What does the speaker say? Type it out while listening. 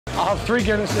I'll have 3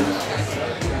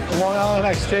 Guinnesses, a Long Island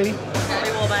iced tea.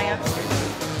 Harvey Wallbanger.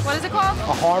 What is it called?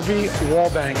 A Harvey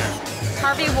Wallbanger.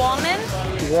 Harvey Wallman?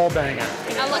 Wallbanger.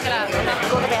 I'll look it up. Go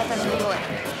to the bathroom and Google it.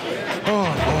 Oh,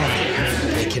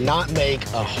 boy. They cannot make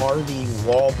a Harvey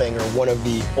Wallbanger, one of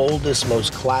the oldest,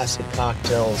 most classic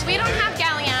cocktails. We don't have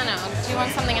Galliano. Do you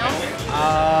want something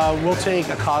else? We'll take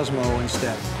a Cosmo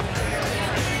instead.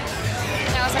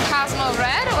 Now, is a Cosmo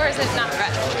red or is it not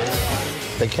red?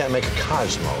 They can't make a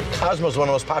Cosmo. Cosmo's one of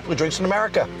the most popular drinks in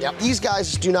America. Yep. These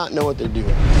guys do not know what they're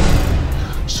doing.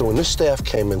 So when this staff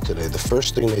came in today, the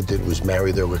first thing they did was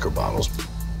marry their liquor bottles.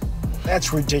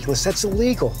 That's ridiculous. That's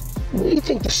illegal. What do you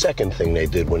think the second thing they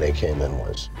did when they came in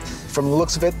was? From the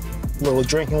looks of it, a little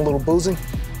drinking, a little boozing,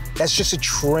 that's just a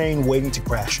train waiting to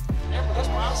crash.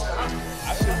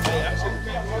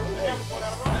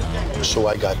 So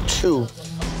I got 2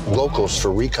 locals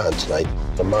for recon tonight,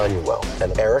 Emmanuel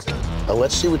and Eric, and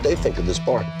let's see what they think of this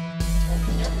bar.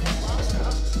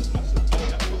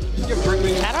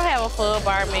 I don't have a full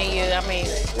bar menu. I mean,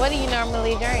 what do you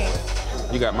normally drink?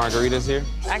 You got margaritas here?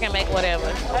 I can make whatever.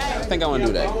 I think I want to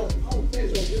do that.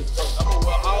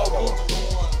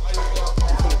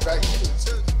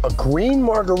 A green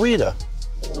margarita?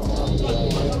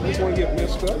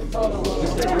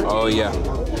 Oh, yeah.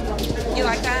 You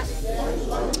like that?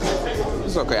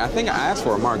 It's okay. I think I asked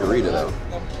for a margarita, though.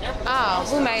 Oh,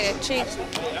 who made it? Cheeks.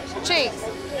 Cheeks.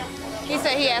 He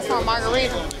said he asked for a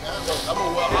margarita.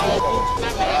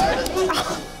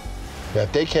 Now,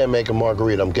 if they can't make a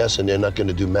margarita, I'm guessing they're not going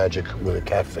to do magic with a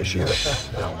catfish either.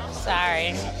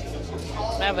 Sorry.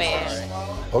 My bad.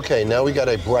 Okay, now we got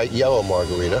a bright yellow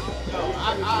margarita.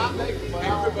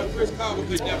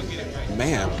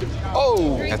 Man.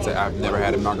 Oh! I've never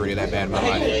had a margarita that bad in my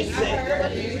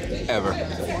life. Ever.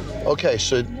 Okay,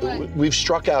 so we've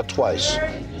struck out twice.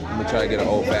 I'm gonna try to get an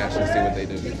old-fashioned, see what they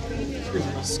do.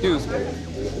 Excuse me.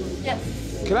 Yes.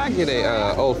 Can I get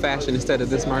a old-fashioned instead of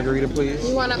this margarita, please?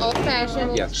 You want an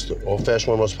old-fashioned? Yes. It's the old-fashioned,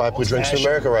 one of the most popular drinks in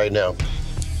America right now.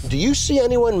 Do you see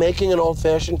anyone making an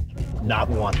old-fashioned? Not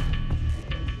one.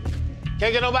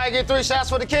 Can't get nobody get 3 shots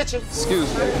for the kitchen.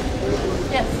 Excuse me.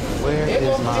 Yes. Where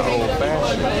is my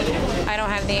old-fashioned? I don't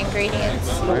have the ingredients.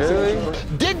 Really?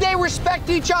 Did they respect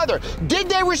each other? Did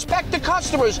they respect the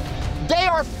customers? They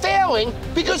are failing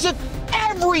because of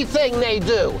everything they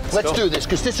do. Let's do this,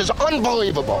 because this is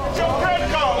unbelievable.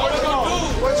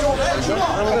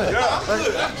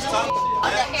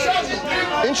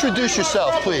 Introduce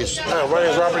yourself, please. My name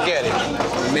is Robert Gaddy.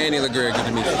 Manny LeGreg, good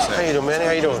to meet you, sir. How you doing, Manny?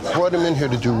 How you doing? Brought him in here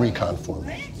to do recon for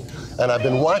me. And I've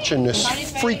been watching this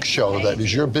freak show that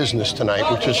is your business tonight,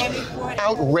 which is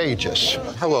outrageous.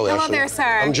 Hello, Ashley. Hello there,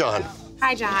 sir. I'm John.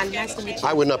 Hi, John. Nice to meet you.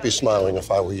 I would not be smiling if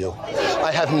I were you.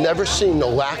 I have never seen the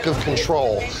lack of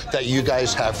control that you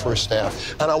guys have for a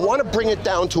staff. And I want to bring it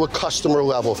down to a customer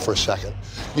level for a second.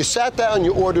 You sat down,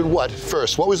 you ordered what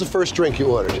first? What was the first drink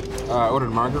you ordered? I ordered a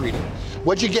margarita.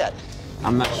 What'd you get?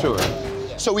 I'm not sure.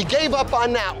 So we gave up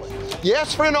on that one. You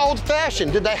asked for an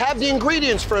old-fashioned. Did they have the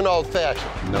ingredients for an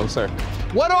old-fashioned? No, sir.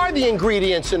 What are the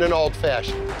ingredients in an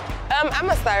old-fashioned? I'm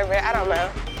a server. I don't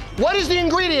know. What is the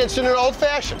ingredients in an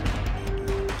old-fashioned?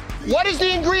 What is the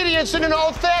ingredients in an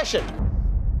old-fashioned?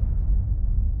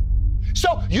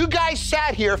 So you guys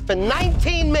sat here for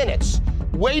 19 minutes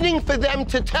waiting for them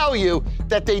to tell you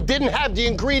that they didn't have the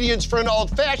ingredients for an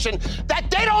old-fashioned that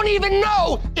they don't even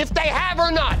know if they have or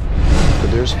not.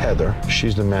 But there's Heather.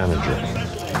 She's the manager.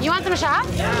 You want some shots?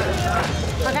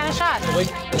 What kind of shots?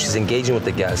 She's engaging with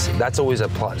the guests. That's always a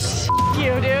plus.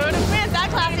 You, dude. Man, that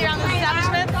classy around the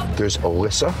establishment. There's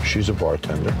Alyssa. She's a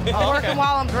bartender. Working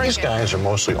while I'm drinking. These guys are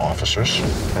mostly officers.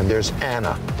 And there's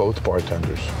Anna, both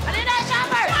bartenders. I need that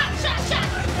shopper!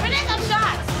 Shot! We need some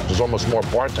shots! There's almost more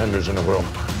bartenders in the room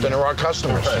than there are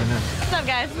customers. What's up,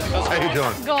 guys? How you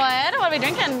doing? Good. What are we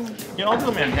drinking? You know, I'll do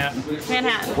a Manhattan.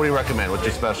 Manhattan. What do you recommend? What's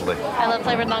your specialty? I love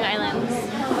flavored Long Islands.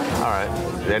 All right.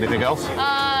 Anything else?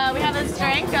 We have this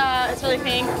drink. It's really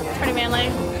pink. It's pretty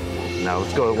manly. No,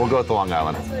 let's go. We'll go with the Long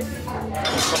Island.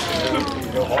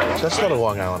 That's not a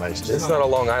Long Island iced tea. It's not a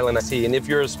Long Island iced tea, and if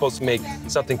you're supposed to make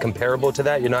something comparable to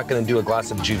that, you're not going to do a glass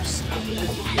of juice.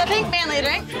 The pink manly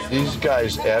drink. These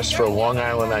guys asked for a Long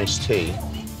Island iced tea,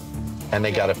 and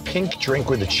they got a pink drink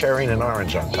with a cherry and an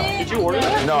orange on top. Did you order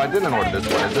it? No, I didn't order this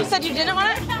one. Is You this? said you didn't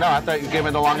want it? No, I thought you gave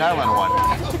me the Long Island one.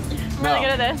 I'm really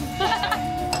good at this.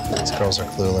 These girls are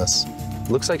clueless.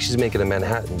 Looks like she's making a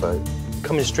Manhattan, but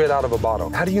coming straight out of a bottle.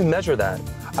 How do you measure that?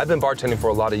 I've been bartending for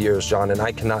a lot of years, John, and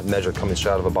I cannot measure coming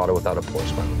straight out of a bottle without a pour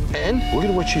spoon. And look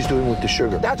at what she's doing with the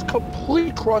sugar. That's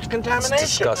complete cross-contamination.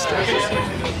 It's disgusting.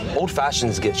 Old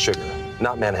fashions get sugar,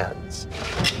 not Manhattans.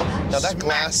 Now that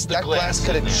glass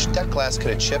could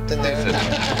have chipped in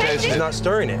there. She's not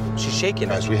stirring it. She's shaking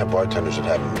it. Guys, we have bartenders that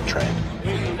haven't been trained.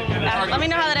 Let me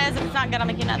know how that is. If it's not good, I'll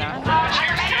make you another one.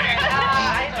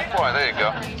 Boy, there you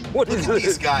go. What is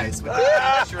These guys with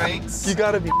the drinks. You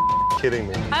gotta be kidding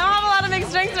me. I don't have a lot of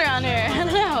mixed drinks around here. I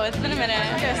don't know. It's been a minute.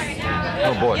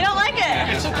 Oh, boy. You don't like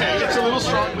it? It's okay. It's a little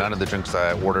strong. None of the drinks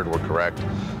I ordered were correct.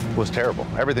 It was terrible.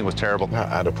 Everything was terrible. How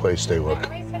out of place they look.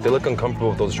 They look uncomfortable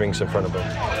with those drinks in front of them.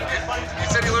 You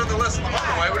said you learned the lesson the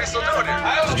hard way. What are you still doing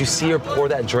here? Did you see her pour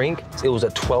that drink? It was a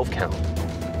 12 count.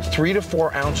 3 to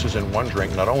 4 ounces in one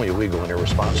drink, not only illegal and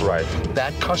irresponsible. Right.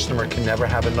 That customer can never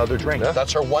have another drink. Yeah.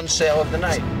 That's her one sale of the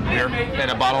night. Here,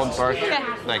 and a bottle, I'm sorry.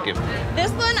 Yeah. Thank you.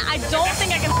 This one, I don't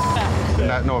think I can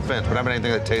up. No offense, but I haven't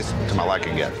anything that tastes to my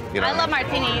liking yet. You know I love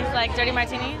martinis, like dirty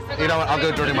martinis. You know what? I'll do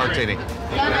a dirty martini. No,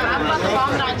 I'm about to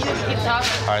bomb on you. Keep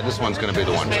talking. All right, this one's going to be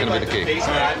the one. It's going to be the key.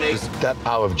 That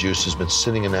olive juice has been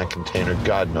sitting in that container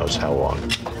God knows how long.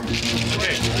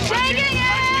 Shaking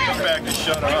it! Come back and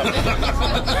shut up.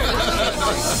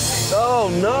 Oh,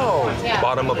 no. The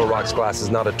bottom of a rocks glass is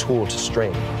not a tool to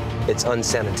strain. It's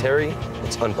unsanitary,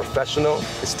 it's unprofessional,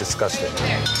 it's disgusting.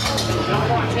 Terrible,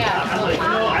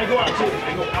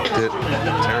 dude.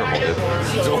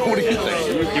 So what do you think?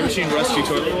 You ever seen rusty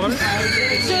toilet water?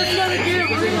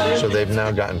 So they've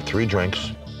now gotten 3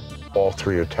 drinks. All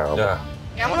 3 are terrible. Yeah.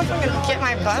 I want to fucking get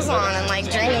my buzz on and like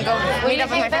drink and go meet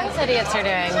up with my friends. idiots are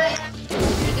doing?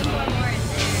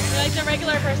 You're like the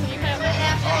regular person you have.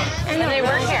 I know they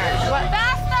work here. What?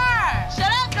 Faster!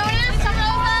 Shut up, Jonas! Come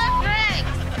over!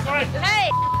 Hey!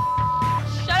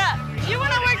 Shut up! You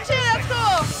want to work too? That's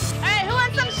cool. All right, who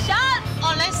wants some shots?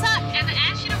 Alyssa, and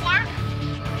ask you to work?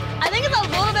 I think it's a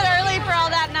little bit early for all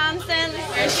that nonsense.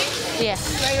 Where is she? Yeah.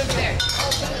 Right over there.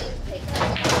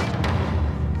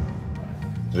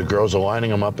 The girls are lining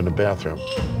them up in the bathroom.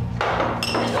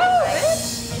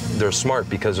 They're smart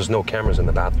because there's no cameras in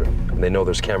the bathroom, and they know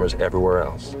there's cameras everywhere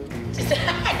else.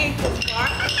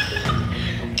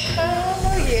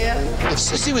 If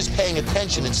Sissy was paying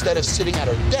attention instead of sitting at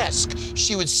her desk,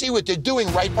 she would see what they're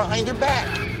doing right behind her back.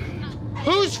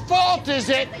 Whose fault is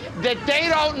it that they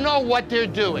don't know what they're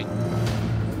doing?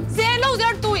 They know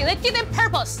they're doing. They did it on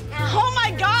purpose. Oh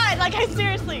my God! Like, I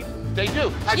seriously. They do.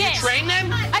 Have you trained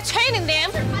them? I trained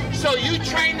them. So you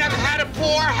train them how to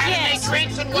pour, how to make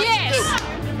drinks, and what to do?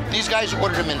 These guys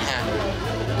ordered a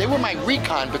Manhattan. They were my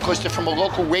recon because they're from a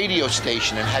local radio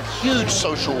station and have huge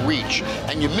social reach,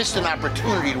 and you missed an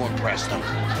opportunity to impress them.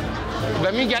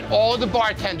 Let me get all of the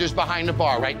bartenders behind the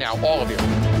bar right now, all of you.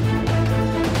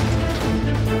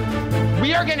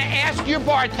 We are gonna ask your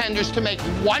bartenders to make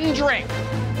 1 drink.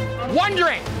 1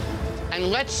 drink. And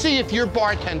let's see if your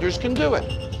bartenders can do it.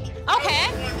 Okay.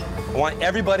 I want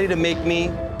everybody to make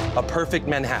me a perfect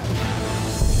Manhattan.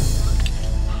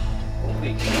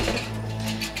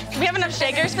 Do we have enough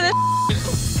shakers for this?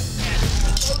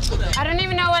 I don't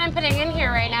even know what I'm putting in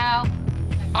here right now.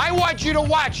 I want you to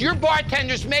watch your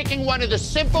bartenders making one of the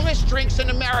simplest drinks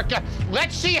in America.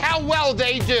 Let's see how well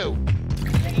they do.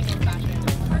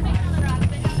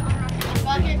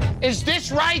 Is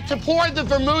this right to pour the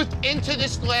vermouth into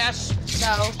this glass?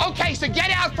 No. Okay, so get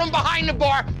out from behind the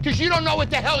bar because you don't know what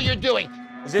the hell you're doing.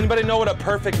 Does anybody know what a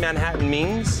perfect Manhattan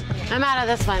means? I'm out of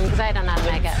this one because I don't know how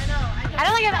to make it. I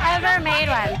don't think I've ever made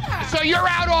one. So you're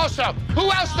out also.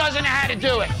 Who else doesn't know how to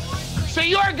do it? So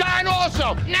you're gone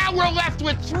also. Now we're left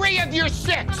with 3 of your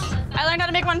 6. I learned how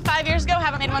to make one 5 years ago,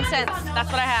 haven't made one since.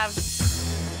 That's what I have.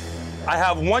 I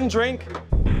have 1 drink,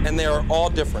 and they are all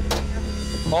different.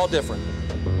 All different.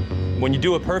 When you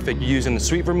do it perfect, you're using a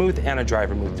sweet vermouth and a dry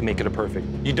vermouth to make it a perfect.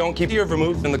 You don't keep your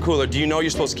vermouth in the cooler. Do you know you're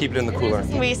supposed to keep it in the cooler?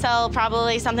 We sell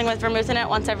probably something with vermouth in it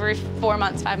once every 4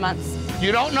 months, 5 months.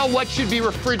 You don't know what should be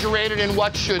refrigerated and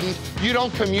what shouldn't. You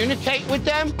don't communicate with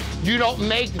them. You don't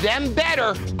make them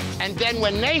better. And then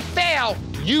when they fail,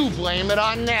 you blame it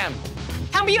on them.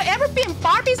 Have you ever been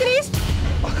bar business?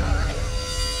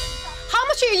 How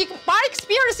much bar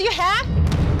experience you have?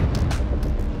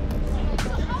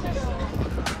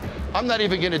 I'm not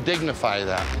even gonna dignify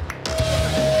that.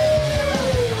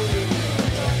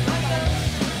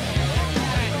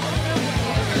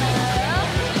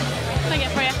 What can I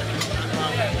get for you?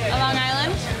 A Long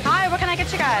Island? Hi, what can I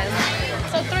get you guys?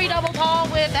 So 3 double tall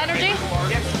with energy?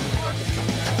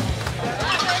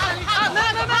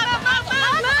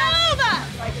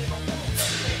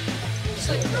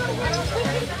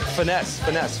 Finesse,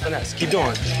 finesse, finesse. Keep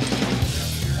doing.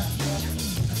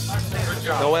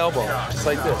 No elbow, just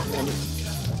like this.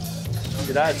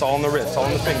 See that? It's all on the wrist, all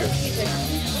on the fingers.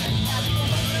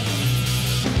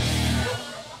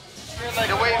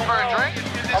 You're waiting for a drink?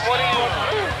 I'm waiting.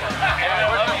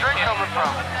 Where's the drink coming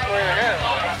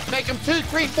from? Make them 2,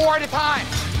 3, 4 at a time.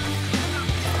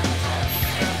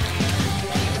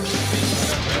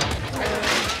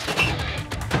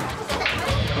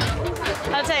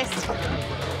 How's it taste?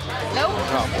 Nope.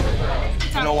 No.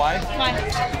 You know why? Why?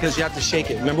 Because you have to shake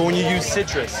it. Remember when you use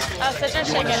citrus? Oh, citrus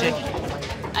You want to shake shaken.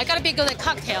 it. I gotta be good at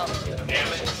cocktail.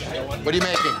 What are you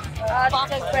making?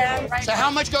 Right. So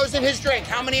how much goes in his drink?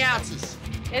 How many ounces?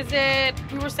 Is it,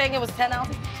 we were saying it was 10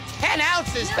 ounces? 10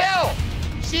 ounces, Bill!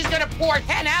 She's gonna pour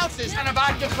 10 ounces on a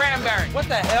vodka cranberry. What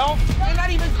the hell? You're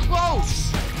not even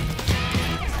close.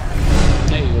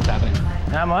 Hey, what's happening?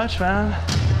 Not much, man.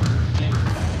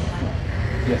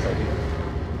 Yes, I do.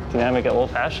 Can I make it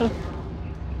old-fashioned?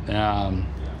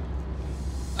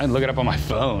 I'd look it up on my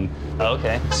phone.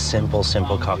 Okay. Simple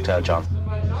cocktail, John.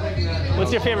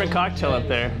 What's your favorite cocktail up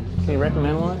there? Can you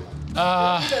recommend one?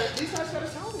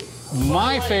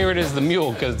 My favorite is the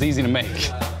mule because it's easy to make.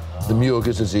 The mule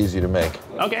because it's easy to make.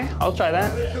 Okay, I'll try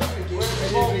that.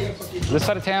 This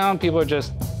side of town, people are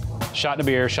just shot in a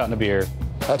beer, shot in a beer.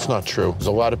 That's not true. There's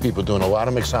a lot of people doing a lot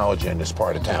of mixology in this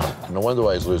part of town. No wonder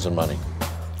why he's losing money.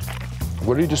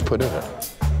 What did he just put in it?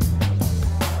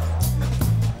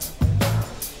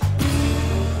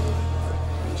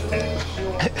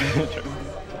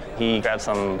 He grabbed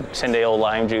some 10-day-old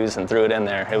lime juice and threw it in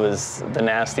there. It was the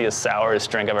nastiest, sourest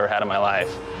drink I've ever had in my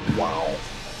life. Wow.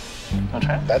 Want to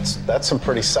try it? That's some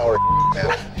pretty sour man.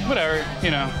 Whatever, you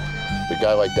know. A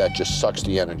guy like that just sucks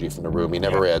the energy from the room. He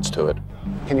never adds to it.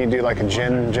 Can you do like a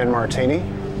gin martini?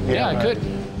 Yeah, I could.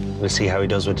 We'll see how he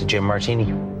does with the gin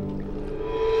martini.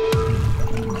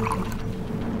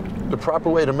 The proper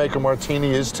way to make a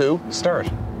martini is to stir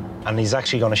it. And he's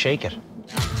actually going to shake it.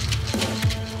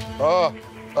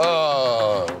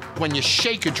 When you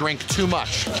shake a drink too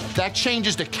much, that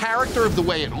changes the character of the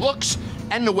way it looks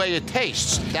and the way it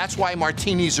tastes. That's why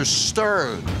martinis are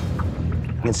stirred.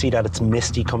 You can see that it's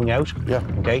misty coming out. Yeah.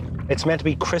 Okay? It's meant to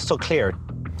be crystal clear.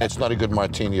 It's not a good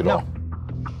martini at all.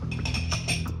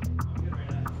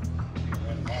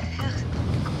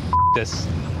 This.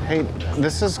 Hey,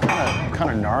 this is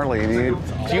kind of gnarly, dude.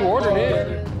 You ordered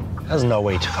it. There's no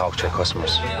way to talk to your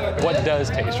customers. What does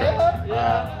taste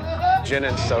right? Gin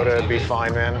and soda would be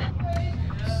fine, man.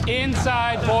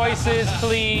 Inside voices,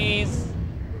 please.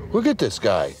 Look at this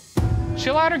guy.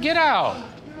 Chill out or get out.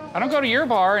 I don't go to your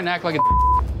bar and act like a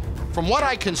From what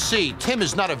I can see, Tim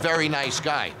is not a very nice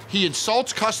guy. He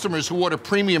insults customers who order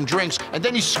premium drinks, and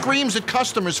then he screams at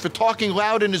customers for talking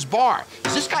loud in his bar.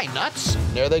 Is this guy nuts?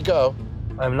 There they go.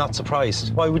 I'm not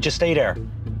surprised. Why would you stay there?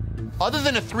 Other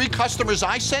than the 3 customers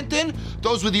I sent in,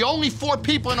 those were the only 4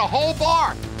 people in the whole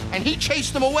bar, and he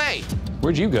chased them away.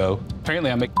 Where'd you go?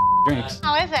 Apparently I make drinks.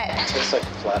 How is it? Tastes like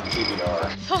flat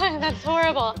PBR. That's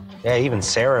horrible. Yeah, even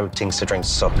Sarah thinks the drinks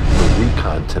suck. For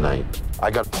recon tonight,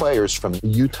 I got players from the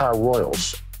Utah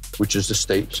Royals, which is the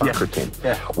state soccer team.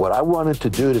 Yeah. What I wanted to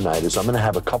do tonight is I'm going to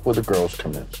have a couple of the girls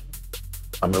come in.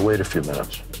 I'm going to wait a few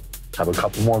minutes, have a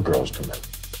couple more girls come in.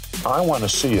 I want to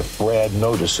see if Brad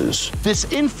notices this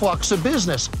influx of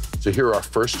business. So here are our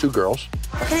first 2 girls.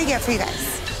 What can I get for you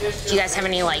guys? Do you guys have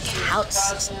any, like,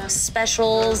 house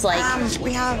specials? Like,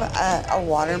 we have a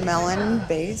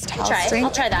watermelon-based house drink.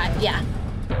 I'll try that, yeah.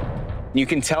 You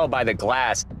can tell by the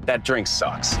glass that drink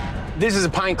sucks. This is a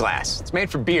pint glass. It's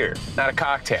made for beer, not a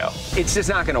cocktail. It's just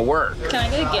not gonna work. Can I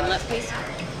get a gimlet, please?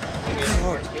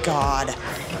 Oh, God.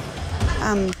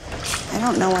 I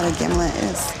don't know what a gimlet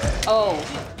is. Oh.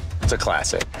 It's a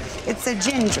classic. It's a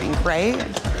gin drink, right?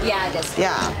 Yeah, it is.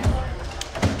 Yeah.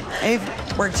 I've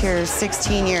worked here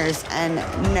 16 years and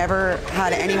never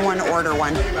had anyone order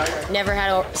one. Never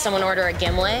had someone order a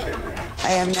gimlet? I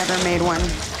have never made one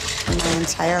in my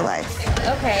entire life.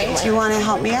 Okay. Do you want to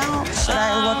help me out? Should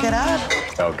I look it up?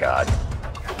 Oh, God.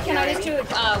 Can I just do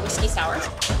whiskey sour?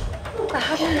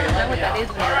 How do you not know what that is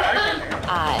when you're a bartender?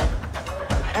 I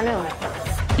don't know.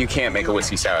 You can't make a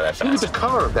whiskey sour that Look at fast. the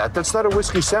color of that. That's not a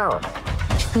whiskey sour.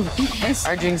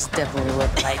 Our drinks definitely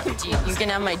look like, you can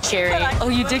have my cherry. Oh,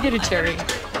 you did get a cherry.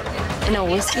 And a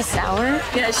whiskey sour?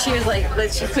 Yeah, she was like,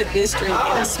 let's just put this drink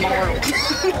in a smaller one.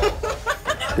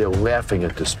 They're laughing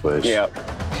at this place. Yeah.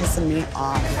 Pissing me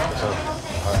off.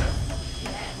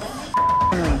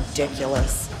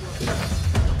 Ridiculous.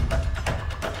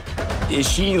 Is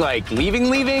she, like,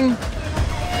 leaving?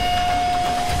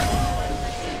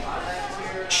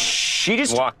 She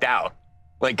just walked out.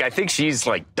 Like, I think she's,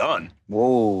 like, done.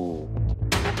 Whoa.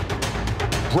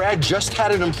 Brad just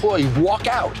had an employee walk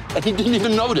out, and he didn't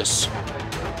even notice.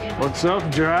 What's up,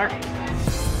 Jack?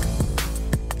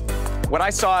 What I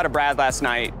saw out of Brad last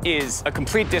night is a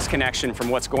complete disconnection from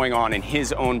what's going on in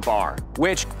his own bar,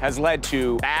 which has led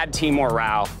to bad team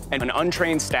morale and an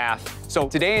untrained staff. So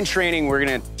today in training, we're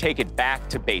gonna take it back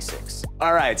to basics.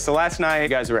 All right, so last night you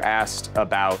guys were asked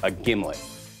about a gimlet,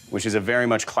 which is a very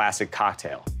much classic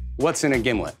cocktail. What's in a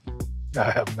gimlet?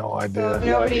 I have no idea. So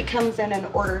nobody comes in and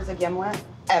orders a gimlet,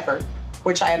 ever,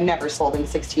 which I have never sold in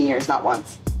 16 years, not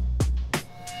once.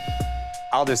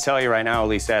 I'll just tell you right now,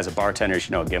 Elisa, as a bartender, you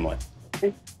should know a gimlet.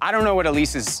 I don't know what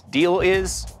Elisa's deal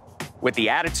is with the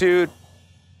attitude,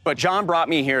 but Jon brought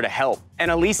me here to help, and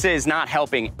Elisa is not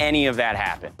helping any of that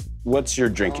happen. What's your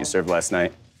drink you served last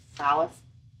night? Alice.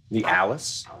 The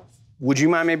Alice? Would you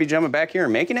mind maybe jumping back here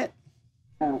and making it?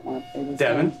 I don't want to.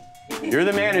 Devin, you're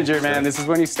the manager, man. This is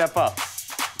when you step up.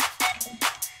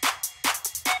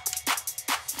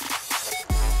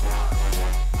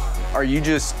 Are you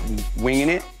just winging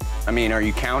it? I mean, are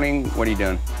you counting? What are you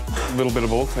doing? A little bit of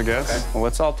both, I guess. Okay. Well,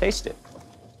 let's all taste it.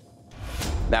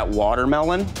 That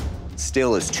watermelon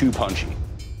still is too punchy.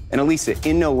 And Elisa,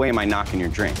 in no way am I knocking your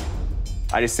drink.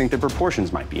 I just think the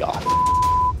proportions might be off.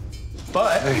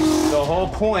 But the whole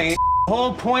point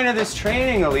of this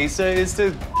training, Elisa, is to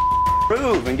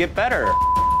improve and get better.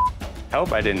 I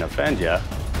hope I didn't offend you.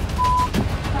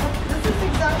 This is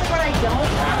exactly what I don't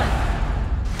want.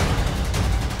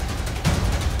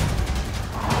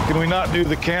 Can we not do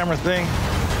the camera thing?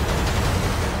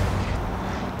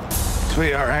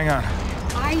 Sweetheart, hang on.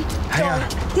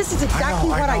 This is exactly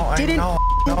what I didn't want.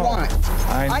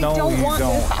 I know don't you want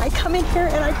don't. this. I come in here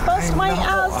and I bust my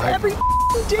ass every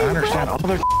day. I understand. All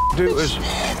they're do is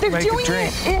They're make doing a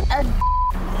drink. it in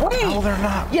a way. No, they're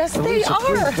not. Yes, they Elisa, are.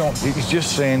 please don't. He's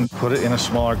just saying put it in a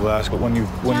smaller glass, but when you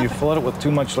flood it with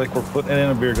too much, like we're putting it in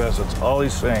a beer glass, that's all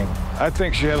he's saying. I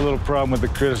think she had a little problem with the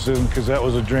criticism because that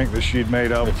was a drink that she'd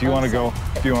made up. If you want to go,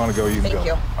 you can go. Thank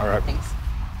you. All right. Thanks.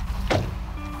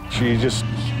 She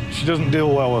doesn't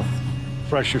deal well with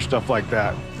fresher stuff like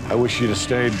that. I wish she'd have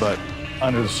stayed, but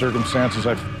under the circumstances,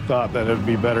 I thought that it'd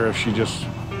be better if she just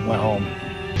went home.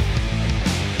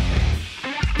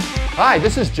 Hi,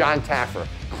 this is Jon Taffer.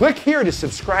 Click here to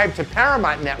subscribe to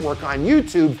Paramount Network on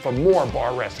YouTube for more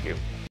Bar Rescue.